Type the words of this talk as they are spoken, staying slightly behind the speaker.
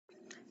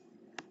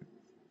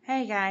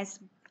Hey guys,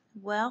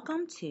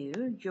 welcome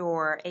to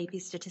your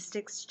AP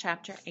Statistics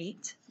Chapter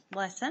 8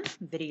 lesson,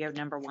 video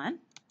number 1.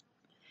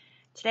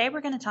 Today we're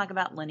going to talk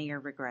about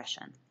linear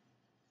regression.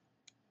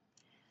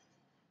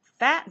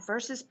 Fat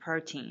versus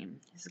protein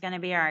is going to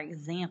be our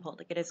example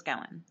to get us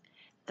going.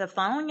 The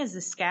following is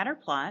a scatter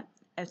plot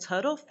of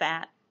total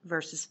fat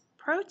versus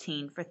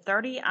protein for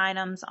 30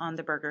 items on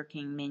the Burger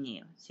King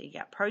menu. So you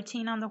got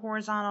protein on the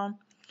horizontal,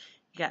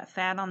 you got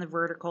fat on the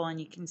vertical,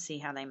 and you can see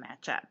how they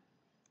match up.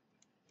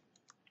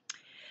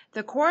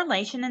 The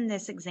correlation in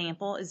this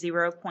example is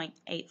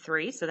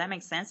 0.83, so that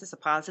makes sense. It's a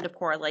positive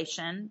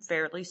correlation,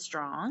 fairly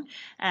strong.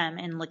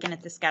 And looking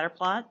at the scatter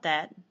plot,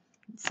 that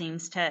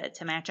seems to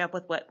match up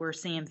with what we're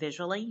seeing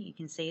visually. You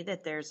can see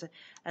that there's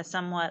a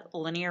somewhat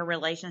linear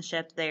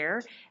relationship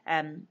there.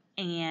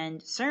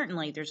 And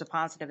certainly there's a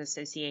positive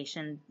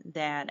association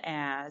that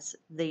as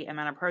the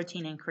amount of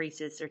protein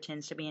increases, there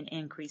tends to be an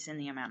increase in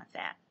the amount of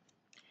fat.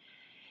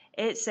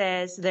 It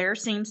says there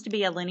seems to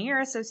be a linear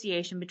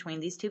association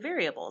between these two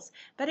variables,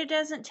 but it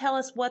doesn't tell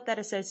us what that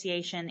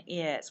association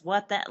is,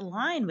 what that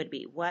line would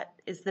be, what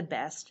is the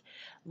best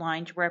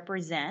line to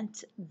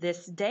represent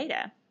this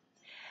data.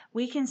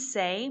 We can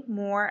say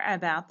more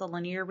about the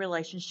linear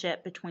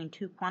relationship between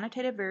two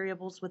quantitative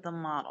variables with a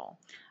model.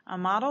 A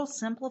model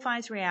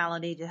simplifies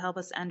reality to help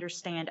us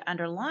understand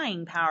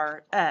underlying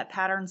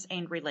patterns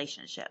and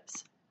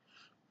relationships.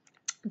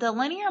 The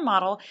linear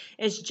model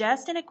is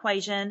just an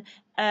equation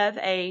of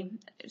a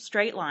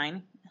straight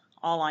line.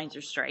 All lines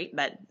are straight,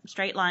 but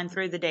straight line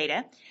through the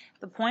data.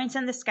 The points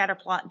in the scatter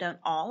plot don't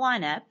all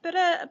line up, but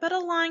a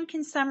line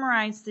can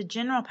summarize the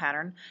general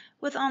pattern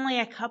with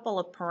only a couple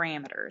of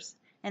parameters.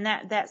 And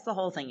that's the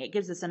whole thing. It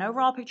gives us an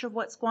overall picture of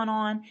what's going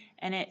on,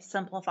 and it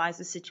simplifies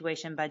the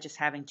situation by just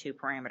having two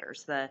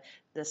parameters,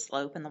 the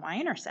slope and the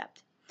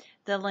y-intercept.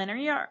 The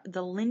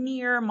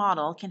linear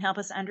model can help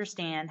us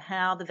understand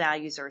how the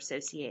values are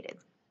associated.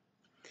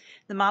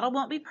 The model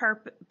won't be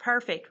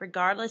perfect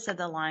regardless of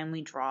the line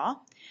we draw.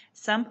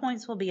 Some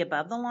points will be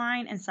above the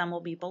line and some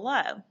will be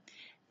below.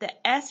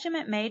 The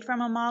estimate made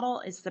from a model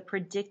is the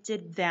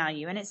predicted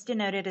value, and it's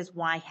denoted as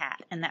y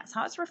hat, and that's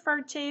how it's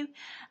referred to,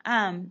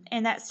 and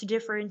that's to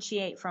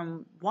differentiate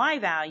from y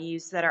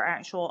values that are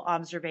actual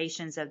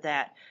observations of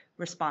that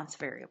response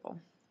variable.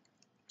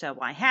 So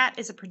y hat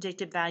is a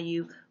predicted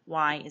value,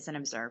 y is an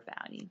observed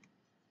value.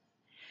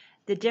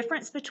 The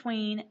difference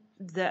between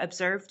the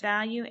observed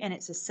value and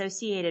its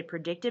associated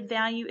predicted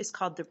value is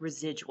called the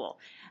residual.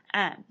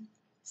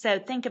 So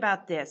think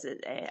about this,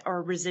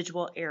 or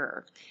residual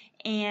error.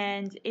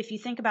 And if you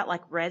think about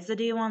like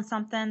residue on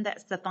something,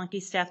 that's the funky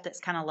stuff that's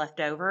kind of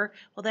left over.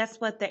 Well, that's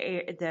what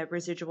the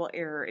residual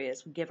error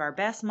is. We give our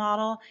best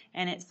model,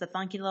 and it's the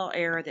funky little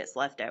error that's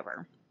left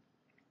over.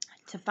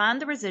 To find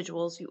the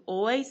residuals, you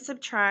always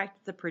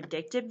subtract the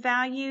predicted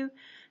value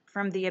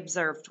from the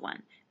observed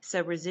one.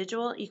 So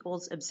residual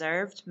equals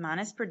observed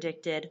minus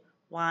predicted,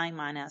 y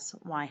minus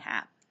y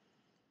hat.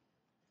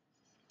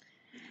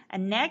 A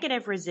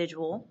negative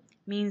residual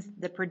means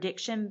the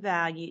predicted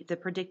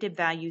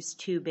value is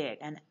too big,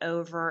 an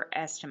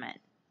overestimate.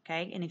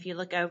 Okay, and if you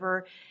look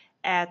over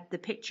at the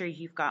picture,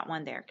 you've got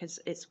one there because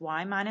it's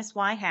y minus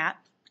y hat,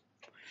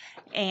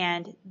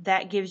 and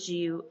that gives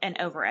you an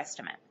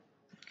overestimate.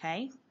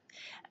 Okay,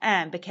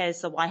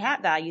 because the y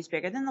hat value is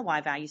bigger than the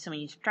y value, so when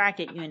you subtract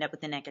it, you end up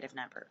with a negative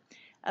number.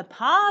 A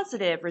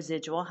positive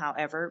residual,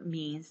 however,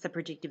 means the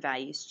predicted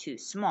value is too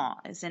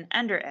small. It's an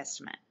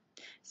underestimate.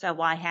 So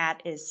y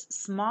hat is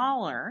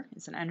smaller,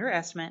 it's an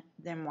underestimate,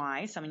 than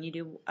y. So when you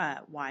do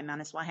y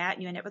minus y hat,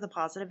 you end up with a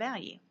positive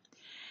value.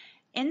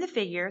 In the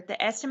figure,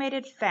 the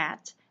estimated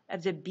fat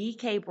of the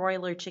BK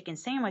broiler chicken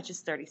sandwich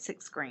is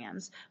 36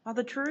 grams, while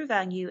the true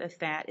value of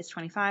fat is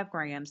 25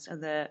 grams, so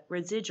the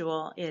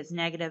residual is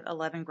negative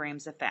 11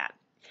 grams of fat.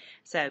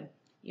 So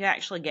you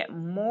actually get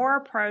more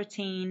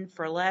protein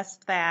for less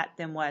fat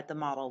than what the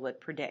model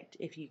would predict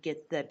if you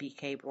get the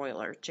BK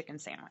broiler chicken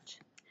sandwich.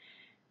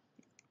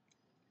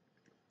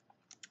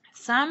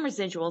 Some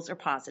residuals are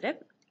positive,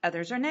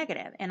 others are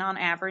negative, and on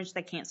average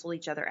they cancel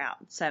each other out.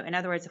 So in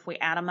other words, if we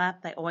add them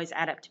up, they always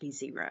add up to be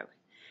 0.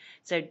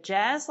 So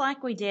just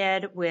like we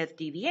did with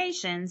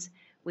deviations,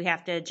 we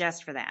have to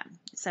adjust for that.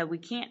 So we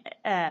can't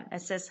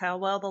assess how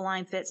well the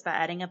line fits by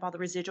adding up all the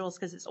residuals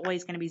because it's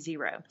always going to be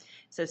 0.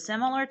 So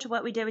similar to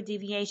what we did with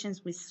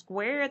deviations, we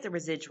square the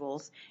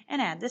residuals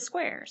and add the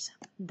squares.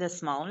 The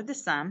smaller the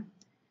sum,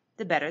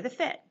 the better the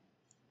fit.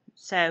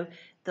 So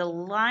the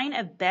line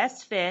of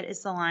best fit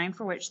is the line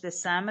for which the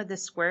sum of the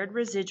squared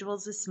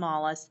residuals is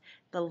smallest,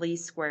 the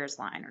least squares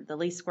line, or the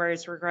least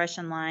squares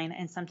regression line,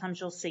 and sometimes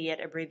you'll see it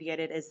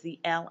abbreviated as the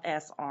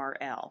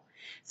LSRL.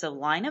 So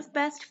line of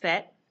best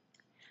fit,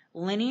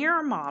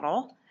 linear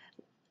model,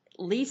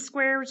 least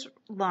squares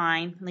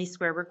line, least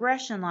square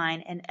regression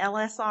line, and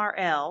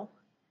LSRL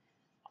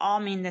all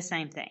mean the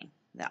same thing.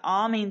 They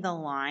all mean the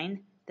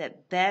line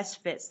that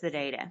best fits the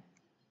data.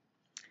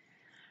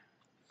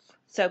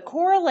 So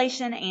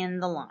correlation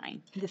and the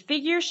line. The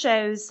figure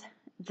shows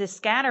the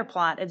scatter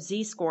plot of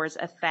z-scores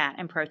of fat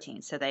and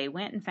protein. So they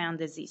went and found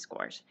the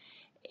z-scores.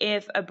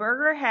 if a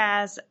burger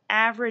has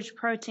average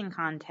protein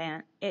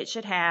content, it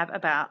should have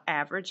about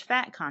average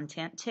fat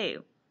content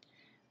too.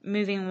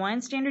 Moving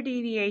one standard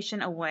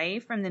deviation away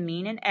from the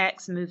mean in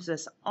X moves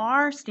us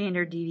our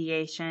standard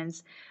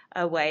deviations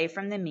away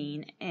from the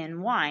mean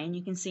in Y. And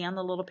you can see on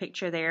the little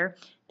picture there,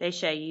 they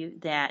show you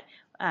that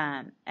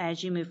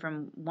as you move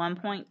from one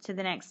point to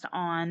the next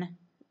on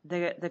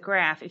the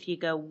graph, if you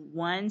go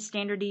one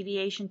standard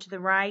deviation to the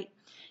right,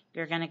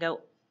 you're going to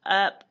go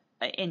up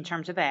in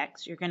terms of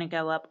X. You're going to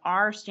go up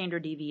our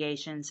standard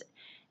deviations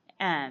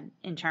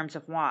in terms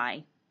of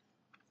Y.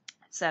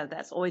 So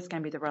that's always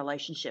going to be the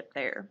relationship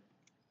there.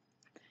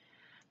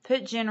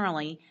 Put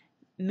generally,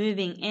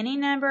 moving any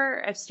number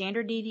of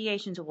standard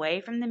deviations away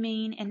from the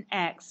mean in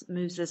X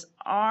moves us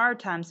R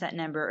times that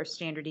number of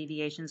standard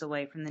deviations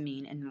away from the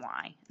mean in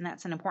Y. And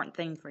that's an important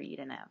thing for you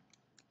to know.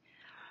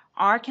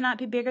 R cannot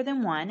be bigger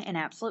than 1 in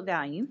absolute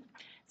value,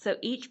 so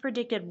each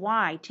predicted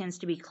Y tends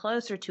to be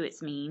closer to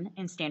its mean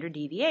in standard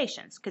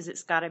deviations because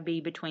it's got to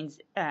be between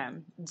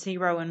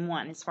 0 and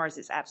 1 as far as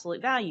its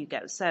absolute value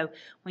goes. So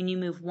when you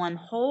move one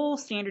whole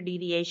standard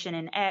deviation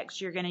in X,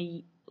 you're going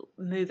to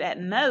move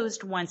at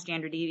most one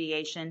standard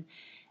deviation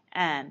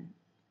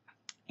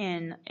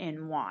in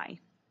Y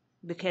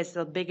because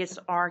the biggest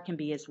R can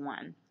be is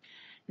 1.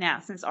 Now,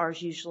 since R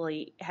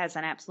usually has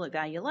an absolute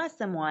value less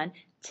than 1,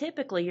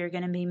 typically you're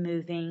going to be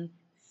moving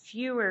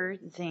fewer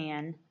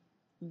than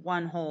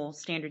one whole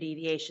standard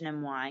deviation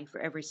in Y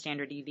for every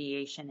standard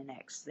deviation in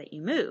X that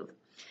you move.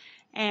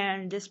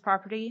 And this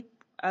property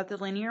of the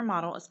linear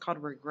model is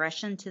called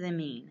regression to the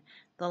mean.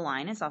 The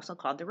line is also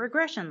called the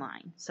regression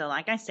line. So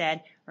like I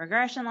said,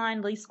 regression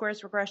line, least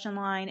squares regression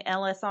line,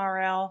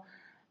 LSRL,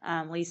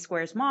 least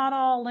squares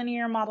model,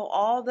 linear model,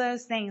 all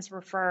those things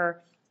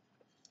refer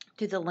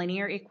to the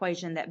linear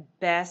equation that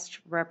best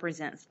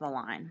represents the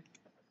line.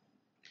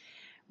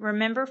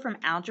 Remember from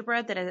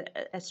algebra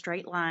that a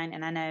straight line,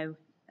 and I know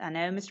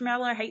Mr.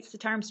 Miller hates the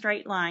term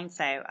straight line,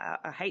 so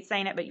I hate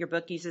saying it, but your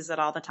book uses it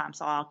all the time,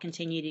 so I'll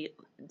continue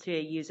to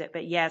use it.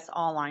 But yes,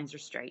 all lines are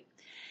straight.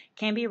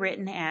 Can be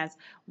written as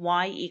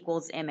y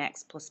equals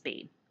mx plus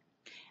b.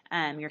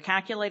 Your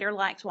calculator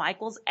likes y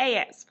equals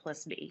ax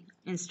plus b.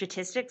 In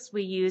statistics,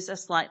 we use a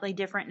slightly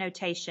different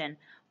notation,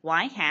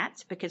 y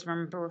hat, because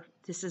remember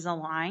this is a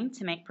line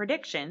to make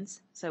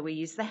predictions, so we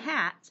use the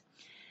hat,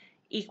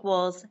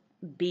 equals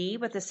b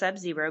with a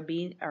sub-zero,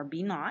 b or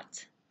b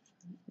naught,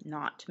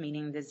 not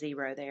meaning the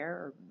 0 there,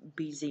 or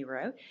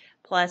b0,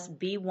 plus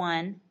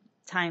b1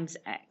 times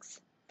x.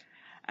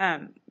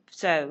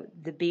 So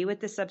the b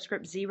with the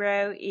subscript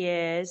 0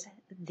 is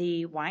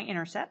the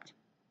y-intercept,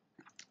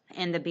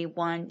 and the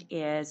b1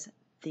 is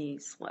the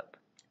slope.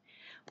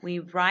 We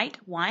write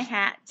y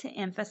hat to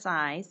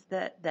emphasize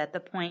that the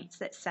points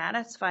that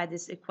satisfy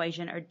this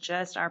equation are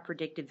just our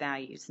predicted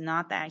values,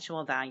 not the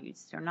actual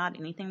values. They're not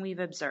anything we've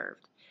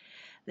observed.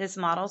 This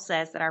model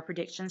says that our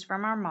predictions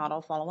from our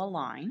model follow a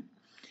line.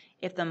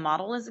 If the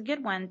model is a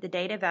good one, the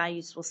data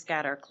values will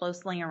scatter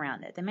closely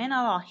around it. They may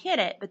not all hit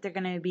it, but they're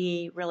going to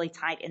be really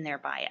tight in there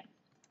by it.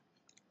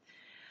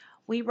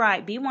 We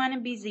write b1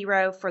 and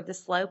b0 for the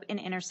slope and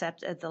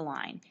intercept of the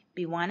line.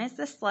 b1 is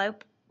the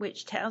slope,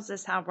 which tells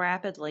us how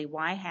rapidly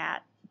y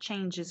hat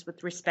changes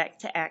with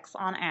respect to x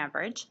on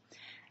average.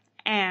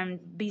 And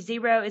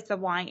b0 is the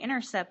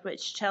y-intercept,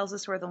 which tells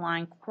us where the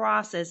line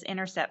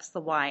intercepts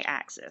the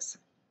y-axis.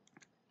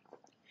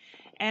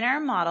 In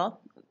our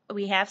model,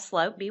 we have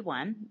slope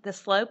b1. The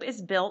slope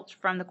is built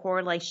from the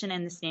correlation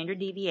and the standard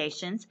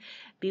deviations.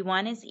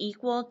 b1 is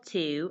equal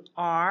to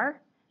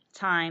r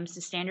times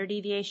the standard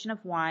deviation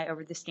of y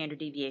over the standard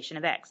deviation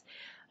of x.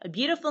 A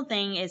beautiful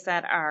thing is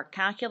that our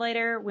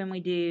calculator, when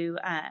we do,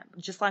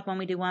 just like when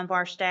we do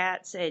one-bar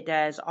stats, it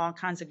does all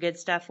kinds of good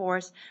stuff for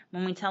us.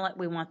 When we tell it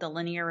we want the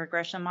linear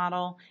regression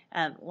model,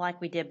 like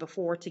we did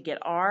before to get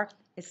r,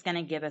 it's going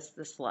to give us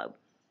the slope.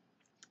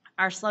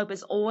 Our slope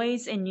is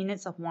always in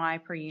units of y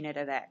per unit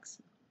of x,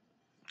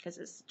 because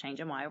it's change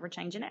in y over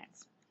change in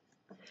x.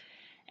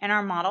 In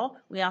our model,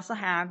 we also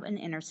have an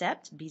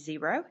intercept,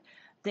 b0.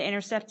 The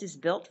intercept is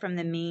built from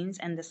the means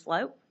and the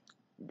slope.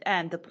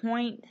 The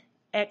point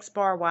x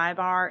bar, y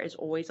bar is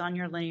always on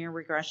your linear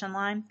regression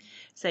line,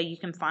 so you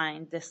can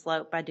find the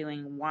slope by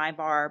doing y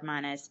bar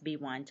minus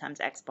b1 times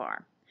x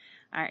bar.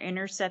 Our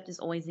intercept is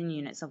always in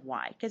units of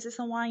y, because it's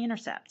a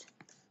y-intercept.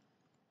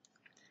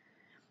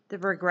 The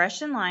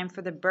regression line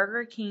for the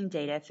Burger King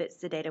data fits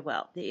the data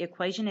well. The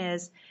equation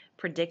is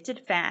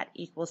predicted fat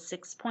equals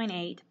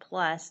 6.8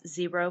 plus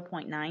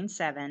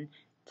 0.97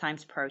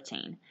 times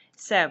protein.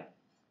 So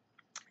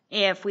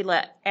if we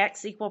let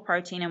x equal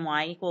protein and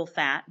y equal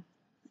fat,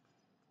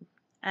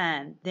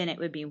 then it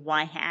would be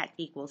y hat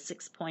equals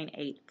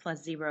 6.8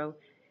 plus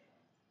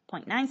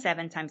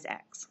 0.97 times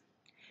x.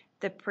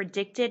 The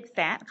predicted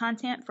fat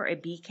content for a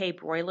BK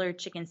broiler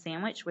chicken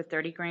sandwich with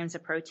 30 grams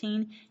of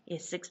protein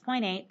is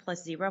 6.8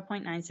 plus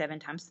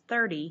 0.97 times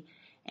 30,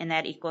 and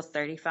that equals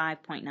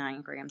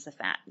 35.9 grams of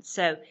fat.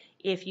 So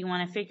if you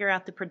want to figure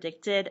out the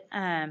predicted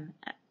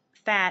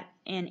fat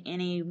in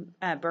any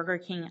Burger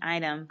King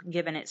item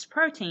given its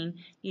protein,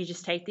 you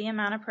just take the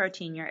amount of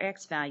protein, your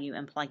X value,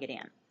 and plug it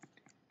in.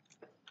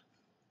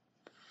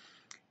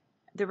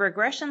 The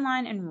regression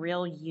line in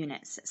real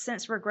units.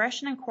 Since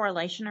regression and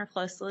correlation are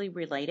closely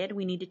related,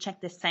 we need to check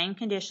the same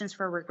conditions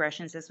for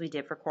regressions as we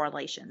did for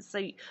correlations.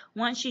 So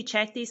once you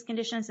check these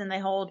conditions and they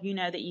hold, you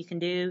know that you can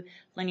do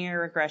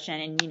linear regression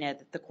and you know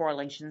that the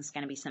correlation is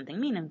going to be something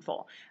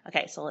meaningful.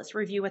 Okay, so let's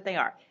review what they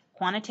are.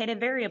 Quantitative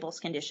variables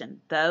condition.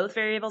 Both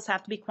variables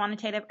have to be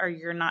quantitative or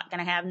you're not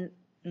going to have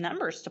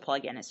numbers to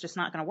plug in. It's just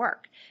not going to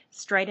work.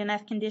 Straight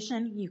enough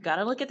condition, you've got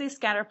to look at the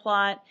scatter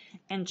plot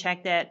and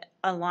check that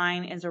a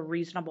line is a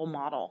reasonable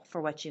model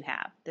for what you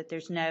have, that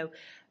there's no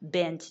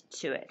bend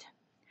to it.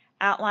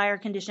 Outlier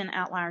condition,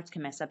 outliers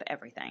can mess up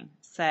everything.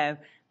 So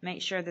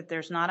make sure that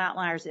there's not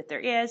outliers. If there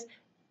is,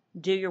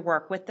 do your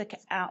work with the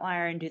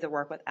outlier and do the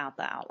work without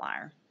the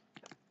outlier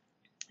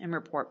and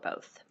report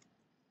both.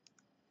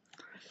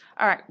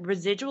 All right,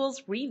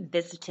 Residuals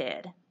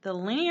Revisited. The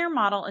linear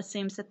model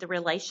assumes that the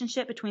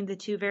relationship between the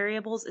two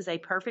variables is a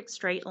perfect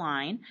straight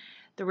line.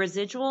 The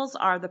residuals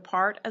are the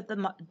part of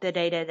the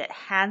data that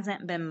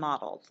hasn't been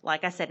modeled.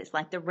 Like I said, it's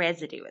like the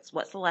residue. It's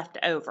what's left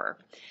over.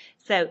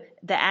 So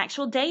the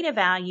actual data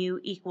value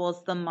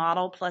equals the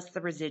model plus the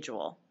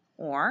residual.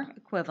 Or,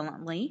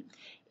 equivalently,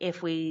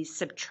 if we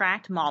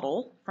subtract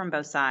model from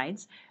both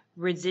sides,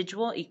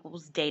 residual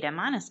equals data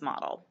minus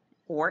model.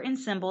 Or in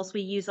symbols,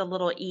 we use a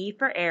little e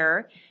for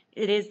error.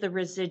 It is the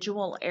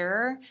residual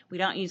error. We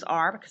don't use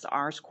R because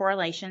R is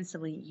correlation, so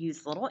we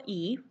use little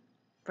e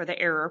for the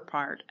error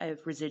part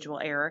of residual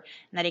error,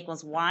 and that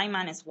equals y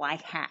minus y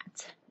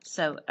hat.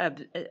 So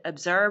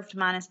observed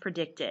minus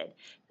predicted,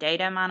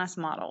 data minus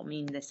model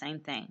mean the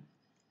same thing.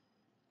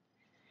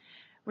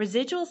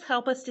 Residuals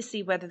help us to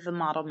see whether the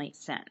model makes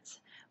sense.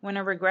 When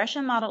a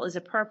regression model is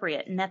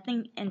appropriate,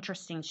 nothing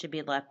interesting should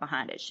be left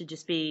behind. It should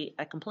just be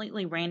a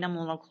completely random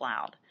little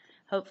cloud,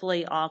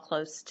 hopefully all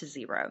close to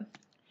zero.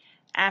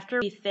 After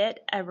we fit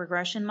a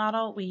regression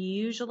model, we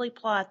usually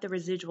plot the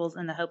residuals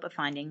in the hope of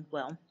finding,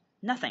 well,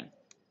 nothing.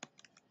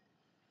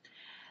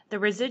 The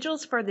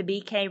residuals for the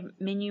BK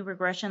menu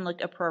regression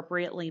look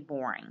appropriately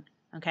boring.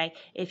 Okay,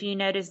 if you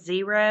notice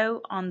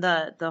 0 on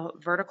the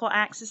vertical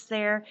axis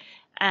there,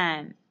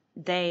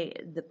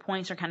 the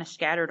points are kind of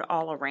scattered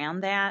all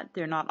around that.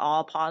 They're not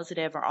all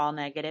positive or all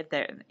negative.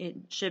 It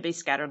should be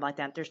scattered like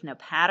that. There's no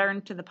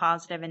pattern to the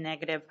positive and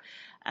negative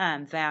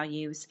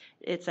values.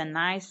 It's a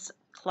nice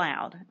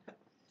cloud.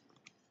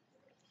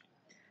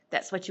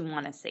 That's what you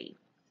want to see.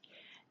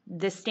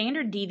 The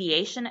standard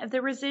deviation of the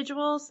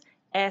residuals,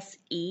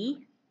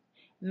 SE,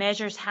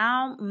 measures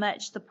how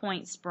much the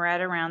points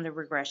spread around the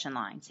regression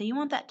line. So you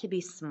want that to be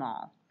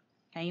small.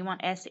 Okay, you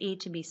want SE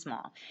to be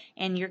small.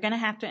 And you're going to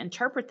have to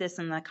interpret this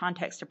in the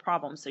context of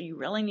problems. So you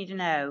really need to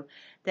know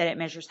that it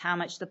measures how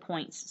much the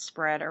points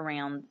spread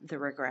around the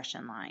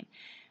regression line.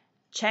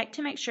 Check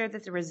to make sure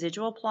that the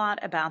residual plot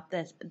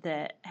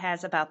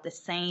has about the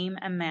same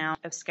amount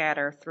of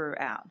scatter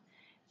throughout.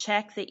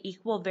 Check the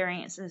equal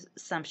variance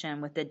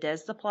assumption with the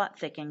does the plot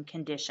thicken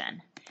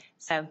condition.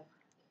 So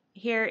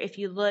here, if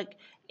you look,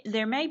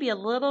 there may be a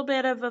little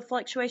bit of a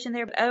fluctuation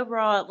there, but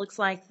overall it looks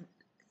like,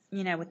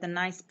 you know, with the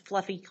nice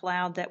fluffy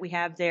cloud that we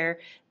have there,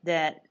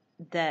 that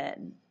the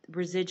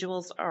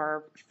residuals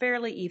are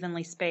fairly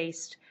evenly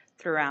spaced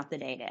throughout the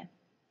data,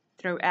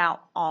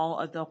 throughout all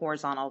of the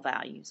horizontal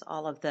values,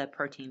 all of the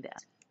protein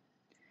values.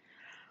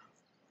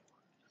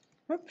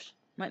 Whoops.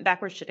 Went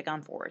backwards, should have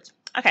gone forwards.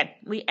 Okay,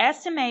 we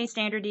estimate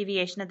standard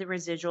deviation of the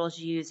residuals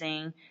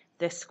using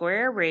the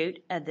square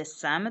root of the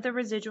sum of the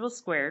residuals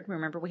squared.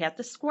 Remember, we have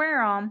to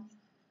square them,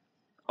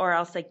 or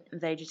else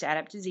they just add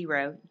up to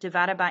 0,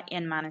 divided by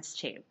n minus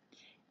 2.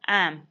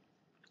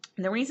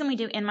 The reason we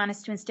do n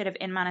minus 2 instead of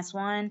n minus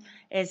 1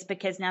 is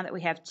because now that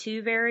we have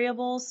 2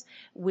 variables,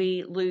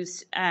 we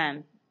lose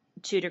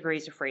 2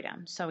 degrees of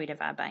freedom. So we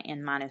divide by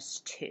n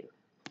minus 2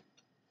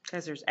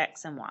 because there's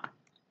x and y.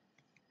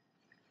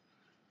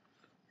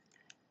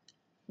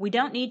 We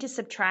don't need to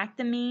subtract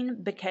the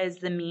mean because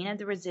the mean of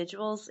the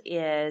residuals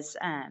is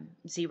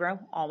 0,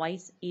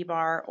 always. E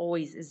bar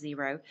always is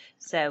 0,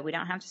 so we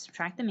don't have to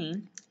subtract the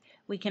mean.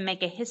 We can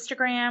make a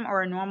histogram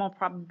or a normal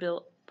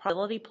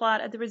probability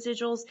plot of the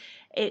residuals.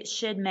 It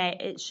should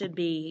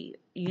be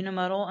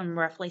unimodal and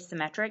roughly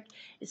symmetric.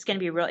 It's going to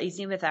be real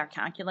easy with our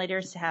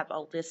calculators to have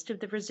a list of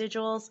the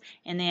residuals,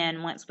 and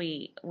then once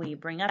we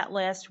bring up that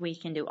list, we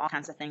can do all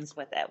kinds of things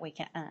with it. We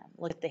can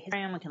look at the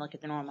histogram, we can look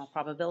at the normal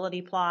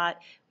probability plot,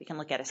 we can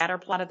look at a scatter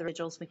plot of the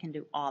residuals, we can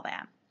do all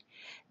that.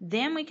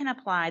 Then we can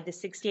apply the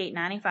 68,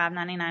 95,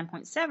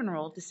 99.7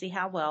 rule to see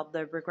how well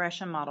the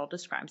regression model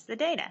describes the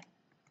data.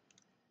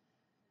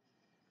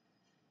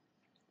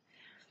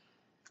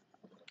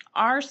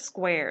 R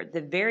squared,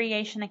 the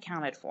variation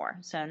accounted for.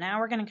 So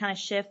now we're going to kind of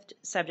shift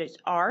subjects.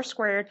 R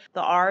squared,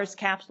 the R is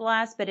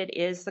capitalized, but it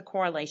is the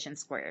correlation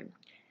squared.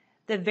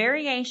 The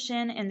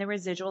variation in the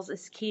residuals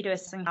is key to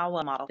assessing how well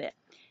the model fit.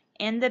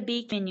 In the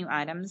B menu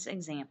items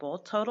example,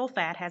 total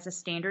fat has a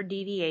standard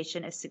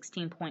deviation of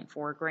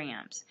 16.4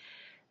 grams.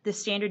 The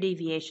standard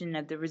deviation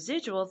of the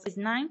residuals is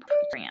 9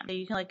 grams. So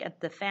you can look at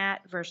the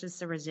fat versus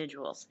the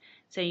residuals.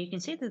 So you can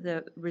see that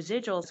the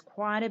residuals is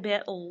quite a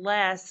bit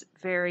less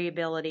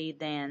variability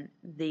than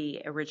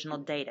the original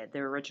data, the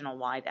original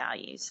Y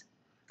values.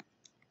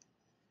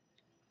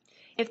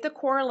 If the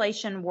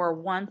correlation were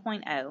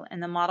 1.0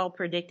 and the model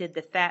predicted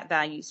the fat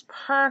values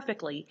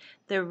perfectly,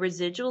 the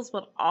residuals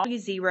would all be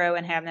 0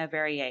 and have no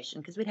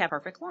variation because we'd have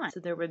perfect lines, so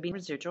there would be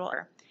residual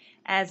error.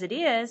 As it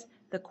is,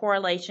 the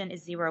correlation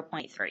is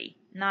 0.3,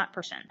 not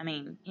percent. I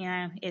mean, you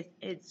know,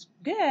 it's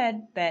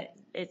good, but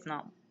it's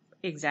not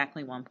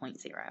exactly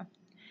 1.0.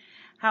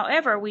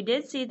 However, we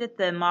did see that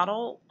the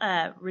model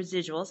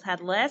residuals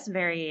had less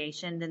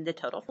variation than the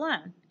total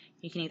flown.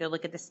 You can either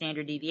look at the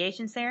standard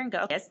deviations there and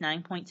go, yes,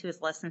 9.2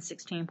 is less than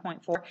 16.4.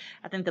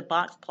 I think the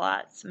box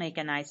plots make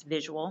a nice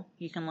visual.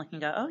 You can look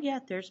and go, oh yeah,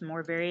 there's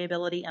more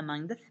variability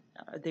among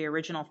the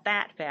original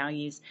fat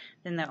values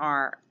than there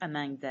are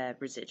among the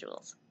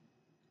residuals.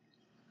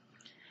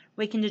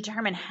 We can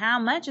determine how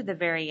much of the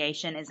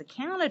variation is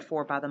accounted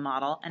for by the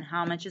model and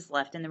how much is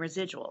left in the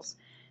residuals.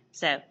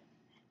 So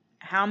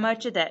how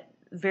much of that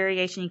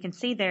variation you can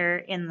see there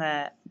in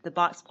the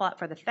box plot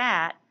for the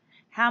fat,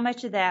 how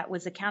much of that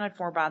was accounted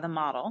for by the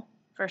model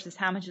versus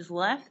how much is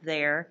left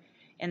there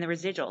in the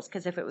residuals.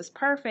 Because if it was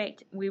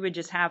perfect, we would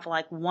just have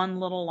like one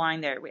little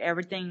line there.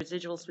 Everything,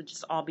 residuals would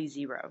just all be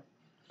 0.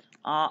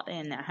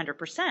 And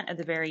 100% of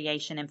the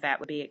variation in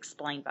fat would be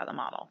explained by the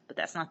model. But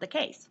that's not the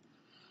case.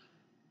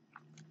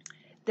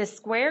 The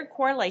squared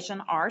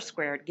correlation, R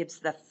squared, gives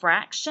the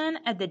fraction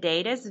of the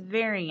data's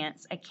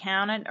variance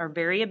accounted or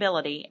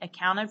variability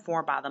accounted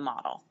for by the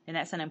model. And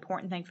that's an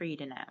important thing for you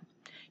to know.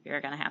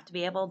 You're going to have to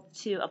be able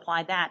to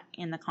apply that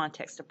in the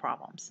context of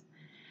problems.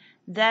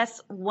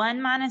 Thus,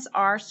 1 minus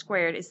R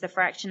squared is the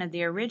fraction of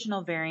the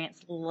original variance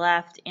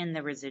left in the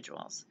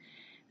residuals.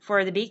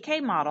 For the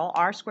BK model,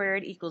 R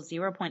squared equals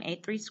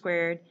 0.83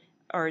 squared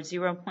or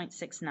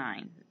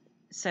 0.69.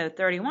 So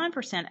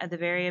 31% of the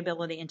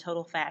variability in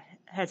total fat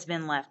has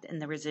been left in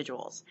the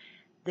residuals.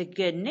 The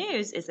good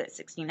news is that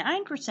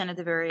 69% of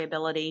the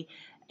variability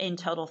in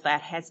total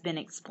fat has been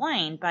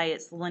explained by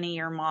its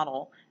linear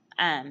model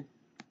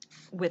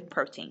with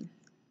protein.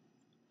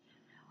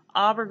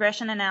 All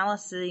regression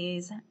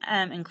analyses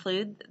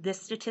include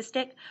this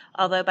statistic,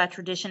 although by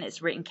tradition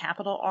it's written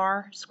capital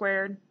R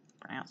squared,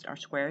 pronounced R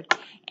squared,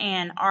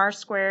 and R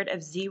squared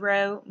of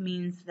 0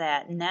 means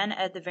that none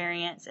of the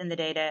variance in the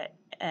data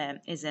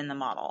is in the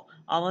model.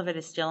 All of it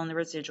is still in the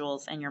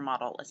residuals and your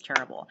model is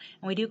terrible.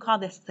 And we do call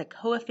this the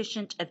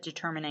coefficient of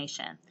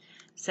determination.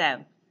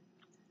 So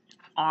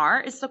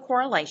R is the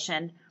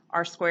correlation,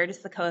 R squared is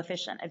the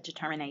coefficient of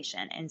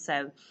determination. And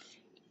so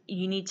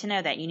you need to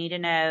know that. You need to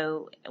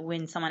know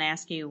when someone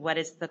asks you what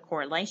is the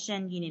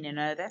correlation, you need to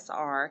know that's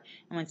R.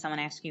 And when someone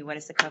asks you what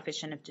is the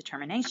coefficient of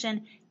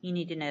determination, you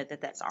need to know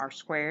that that's R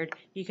squared.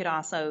 You could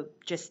also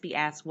just be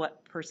asked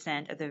what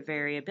percent of the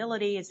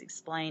variability is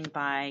explained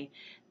by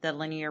the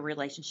linear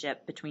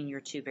relationship between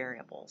your two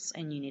variables.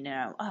 And you need to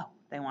know, oh,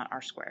 they want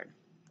R squared.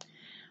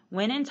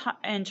 When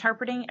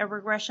interpreting a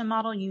regression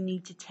model, you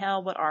need to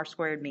tell what R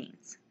squared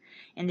means.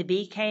 In the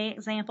BK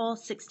example,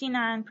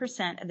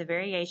 69% of the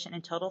variation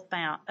in total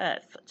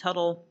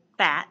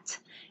fat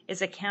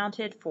is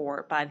accounted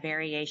for by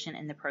variation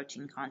in the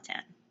protein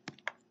content.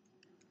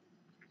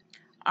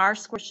 R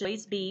squared should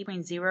always be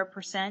between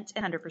 0%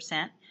 and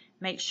 100%.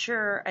 Make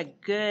sure a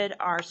good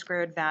R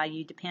squared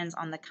value depends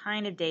on the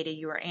kind of data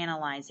you are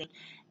analyzing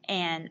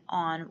and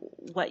on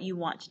what you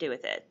want to do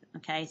with it.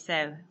 Okay,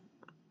 so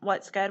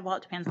what's good? Well,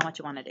 it depends on what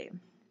you want to do.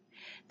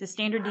 The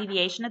standard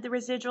deviation of the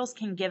residuals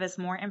can give us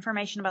more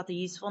information about the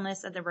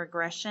usefulness of the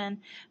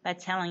regression by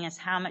telling us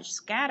how much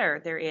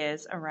scatter there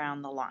is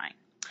around the line.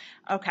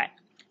 Okay,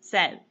 so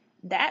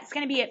that's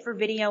going to be it for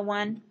video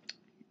 1.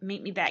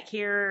 Meet me back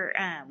here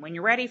when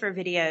you're ready for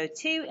video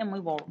 2, and we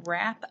will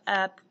wrap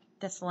up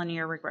this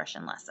linear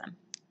regression lesson.